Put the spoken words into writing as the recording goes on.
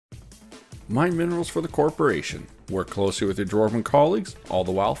mine minerals for the corporation, work closely with your dwarven colleagues, all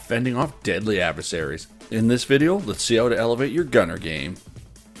the while fending off deadly adversaries. In this video, let's see how to elevate your gunner game.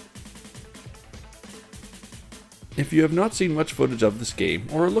 If you have not seen much footage of this game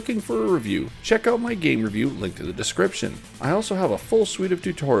or are looking for a review, check out my game review linked in the description. I also have a full suite of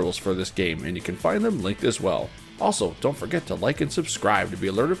tutorials for this game and you can find them linked as well. Also, don't forget to like and subscribe to be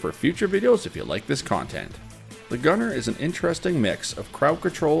alerted for future videos if you like this content. The gunner is an interesting mix of crowd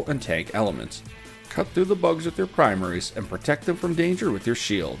control and tank elements. Cut through the bugs with your primaries and protect them from danger with your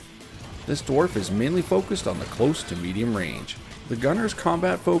shield. This dwarf is mainly focused on the close to medium range. The gunner's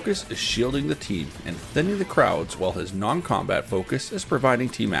combat focus is shielding the team and thinning the crowds, while his non-combat focus is providing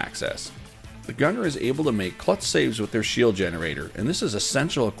team access. The gunner is able to make clutch saves with their shield generator, and this is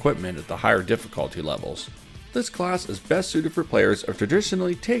essential equipment at the higher difficulty levels. This class is best suited for players of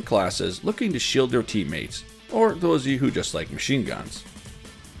traditionally tank classes looking to shield their teammates, or those of you who just like machine guns.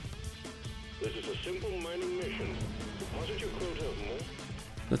 This is a simple mining mission. Deposit your quota of more.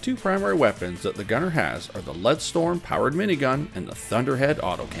 The two primary weapons that the gunner has are the Leadstorm powered minigun and the Thunderhead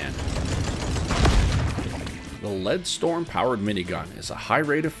autocannon. The Leadstorm powered minigun is a high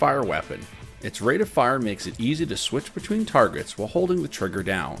rate of fire weapon. Its rate of fire makes it easy to switch between targets while holding the trigger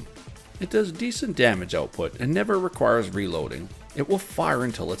down. It does decent damage output and never requires reloading. It will fire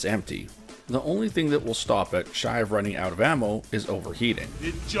until it's empty. The only thing that will stop it, shy of running out of ammo, is overheating.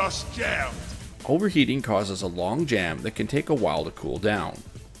 It just jammed. Overheating causes a long jam that can take a while to cool down.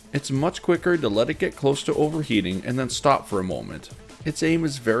 It's much quicker to let it get close to overheating and then stop for a moment. Its aim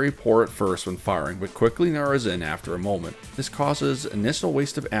is very poor at first when firing, but quickly narrows in after a moment. This causes initial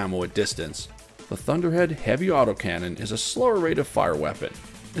waste of ammo at distance. The Thunderhead heavy autocannon is a slower rate of fire weapon.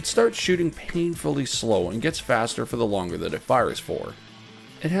 It starts shooting painfully slow and gets faster for the longer that it fires for.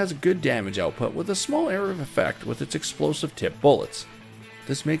 It has good damage output with a small area of effect with its explosive tip bullets.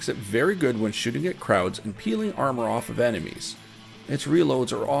 This makes it very good when shooting at crowds and peeling armor off of enemies. Its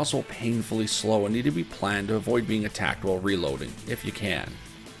reloads are also painfully slow and need to be planned to avoid being attacked while reloading, if you can.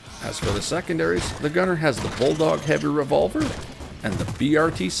 As for the secondaries, the gunner has the Bulldog heavy revolver and the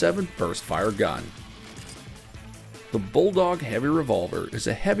BRT-7 burst fire gun. The Bulldog heavy revolver is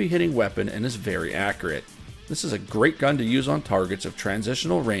a heavy hitting weapon and is very accurate. This is a great gun to use on targets of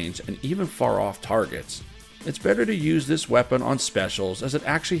transitional range and even far off targets. It's better to use this weapon on specials as it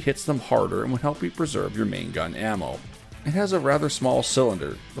actually hits them harder and will help you preserve your main gun ammo. It has a rather small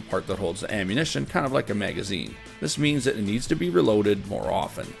cylinder, the part that holds the ammunition, kind of like a magazine. This means that it needs to be reloaded more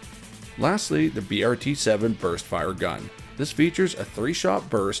often. Lastly, the BRT-7 burst fire gun. This features a 3-shot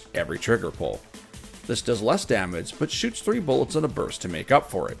burst every trigger pull. This does less damage, but shoots 3 bullets in a burst to make up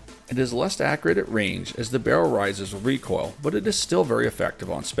for it. It is less accurate at range as the barrel rises with recoil, but it is still very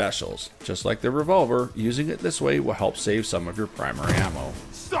effective on specials. Just like the revolver, using it this way will help save some of your primary ammo.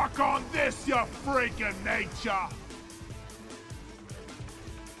 Suck on this, you freaking nature!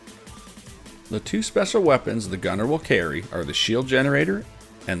 The two special weapons the gunner will carry are the shield generator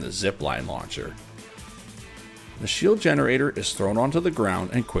and the zipline launcher. The shield generator is thrown onto the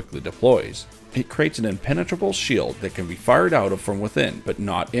ground and quickly deploys. It creates an impenetrable shield that can be fired out of from within, but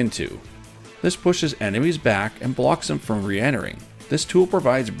not into. This pushes enemies back and blocks them from re-entering. This tool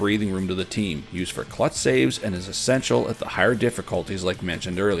provides breathing room to the team, used for clutch saves, and is essential at the higher difficulties like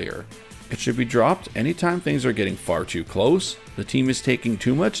mentioned earlier. It should be dropped anytime things are getting far too close, the team is taking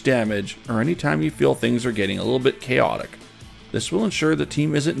too much damage, or anytime you feel things are getting a little bit chaotic. This will ensure the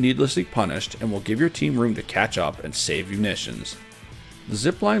team isn't needlessly punished and will give your team room to catch up and save munitions. The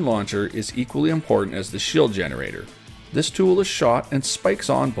zipline launcher is equally important as the shield generator. This tool is shot and spikes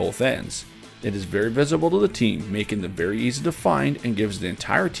on both ends. It is very visible to the team, making them very easy to find and gives the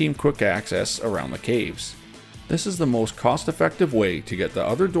entire team quick access around the caves. This is the most cost-effective way to get the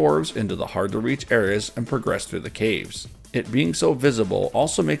other dwarves into the hard-to-reach areas and progress through the caves. It being so visible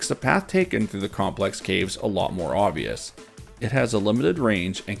also makes the path taken through the complex caves a lot more obvious. It has a limited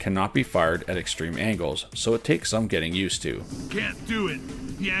range and cannot be fired at extreme angles, so it takes some getting used to. Can't do it.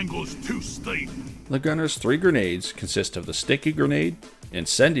 The angle's too steep. The gunner's 3 grenades consist of the sticky grenade,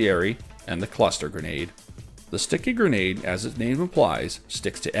 incendiary, and the cluster grenade. The sticky grenade, as its name implies,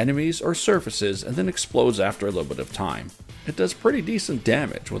 sticks to enemies or surfaces and then explodes after a little bit of time. It does pretty decent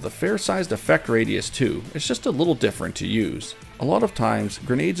damage with a fair-sized effect radius too, it's just a little different to use. A lot of times,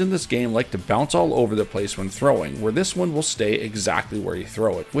 grenades in this game like to bounce all over the place when throwing, where this one will stay exactly where you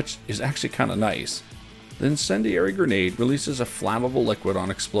throw it, which is actually kinda nice. The incendiary grenade releases a flammable liquid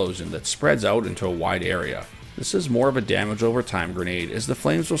on explosion that spreads out into a wide area. This is more of a damage over time grenade, as the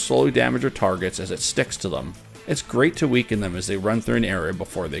flames will slowly damage your targets as it sticks to them. It's great to weaken them as they run through an area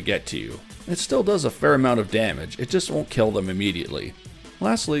before they get to you. It still does a fair amount of damage, it just won't kill them immediately.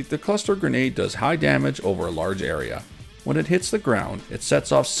 Lastly, the cluster grenade does high damage over a large area. When it hits the ground, it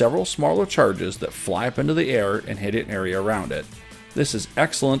sets off several smaller charges that fly up into the air and hit an area around it. This is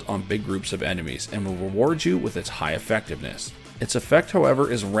excellent on big groups of enemies and will reward you with its high effectiveness. Its effect,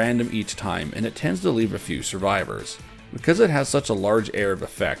 however, is random each time and it tends to leave a few survivors. Because it has such a large area of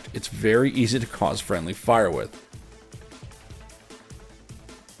effect, it's very easy to cause friendly fire with.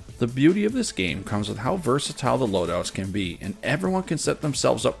 The beauty of this game comes with how versatile the loadouts can be, and everyone can set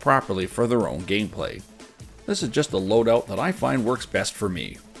themselves up properly for their own gameplay. This is just the loadout that I find works best for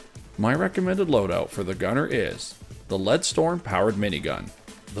me. My recommended loadout for the gunner is the Lead Storm powered minigun,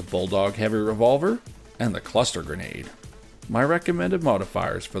 the Bulldog heavy revolver, and the cluster grenade. My recommended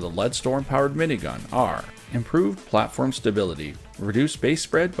modifiers for the Lead Storm powered minigun are improved platform stability, reduce base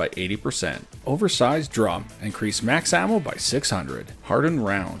spread by 80%, oversized drum, increase max ammo by 600, hardened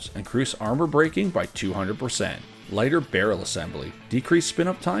rounds, increase armor breaking by 200%, lighter barrel assembly, decrease spin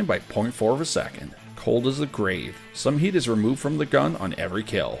up time by 0.4 of a second, cold as the grave, some heat is removed from the gun on every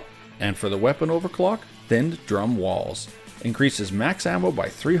kill. And for the weapon overclock, thinned drum walls, increases max ammo by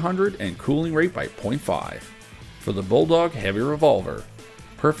 300 and cooling rate by 0.5. For the Bulldog heavy revolver,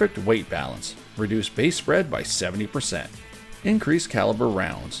 perfect weight balance, reduce base spread by 70%, increase caliber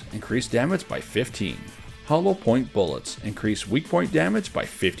rounds, increase damage by 15, hollow point bullets, increase weak point damage by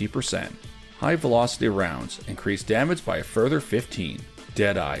 50%, high velocity rounds, increase damage by a further 15,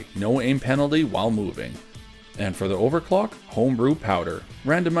 Deadeye, no aim penalty while moving. And for the overclock, homebrew powder,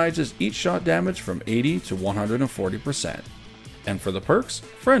 randomizes each shot damage from 80 to 140%. And for the perks,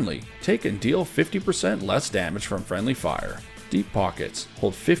 friendly, take and deal 50% less damage from friendly fire. Deep pockets,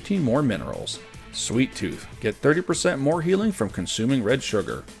 hold 15 more minerals. Sweet tooth, get 30% more healing from consuming red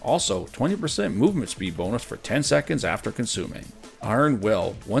sugar. Also, 20% movement speed bonus for 10 seconds after consuming. Iron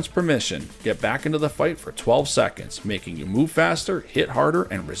Will, once per mission, get back into the fight for 12 seconds, making you move faster, hit harder,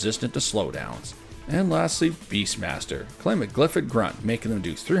 and resistant to slowdowns. And lastly, Beastmaster, claim a glyphic grunt, making them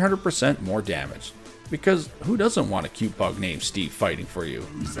do 300% more damage. Because who doesn't want a cute bug named Steve fighting for you?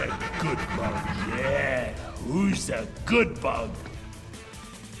 Who's a good bug? Yeah, who's a good bug?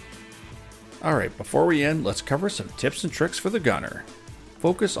 Alright, before we end, let's cover some tips and tricks for the gunner.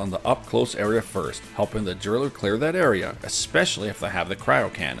 Focus on the up close area first, helping the driller clear that area, especially if they have the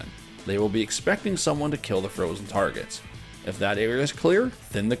cryo cannon. They will be expecting someone to kill the frozen targets. If that area is clear,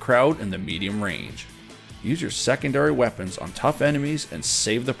 thin the crowd in the medium range. Use your secondary weapons on tough enemies and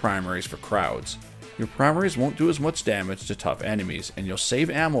save the primaries for crowds. Your primaries won't do as much damage to tough enemies, and you'll save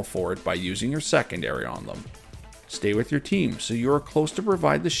ammo for it by using your secondary on them. Stay with your team so you are close to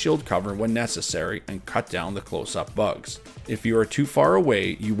provide the shield cover when necessary and cut down the close-up bugs. If you are too far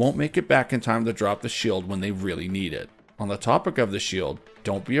away, you won't make it back in time to drop the shield when they really need it. On the topic of the shield,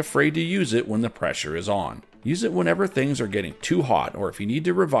 don't be afraid to use it when the pressure is on. Use it whenever things are getting too hot or if you need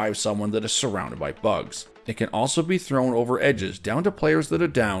to revive someone that is surrounded by bugs. It can also be thrown over edges down to players that are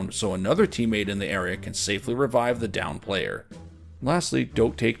down so another teammate in the area can safely revive the down player. Lastly,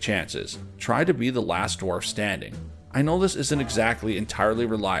 don't take chances. Try to be the last dwarf standing. I know this isn't exactly entirely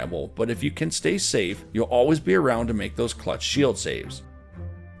reliable, but if you can stay safe, you'll always be around to make those clutch shield saves.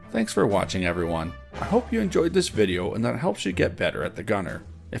 Thanks for watching everyone. I hope you enjoyed this video and that it helps you get better at the gunner.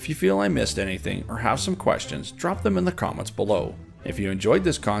 If you feel I missed anything or have some questions, drop them in the comments below. If you enjoyed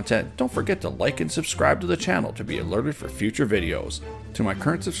this content, don't forget to like and subscribe to the channel to be alerted for future videos. To my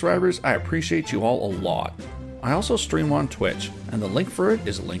current subscribers, I appreciate you all a lot. I also stream on Twitch, and the link for it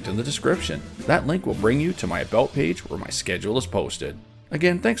is linked in the description. That link will bring you to my About page where my schedule is posted.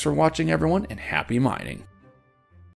 Again, thanks for watching everyone, and happy mining!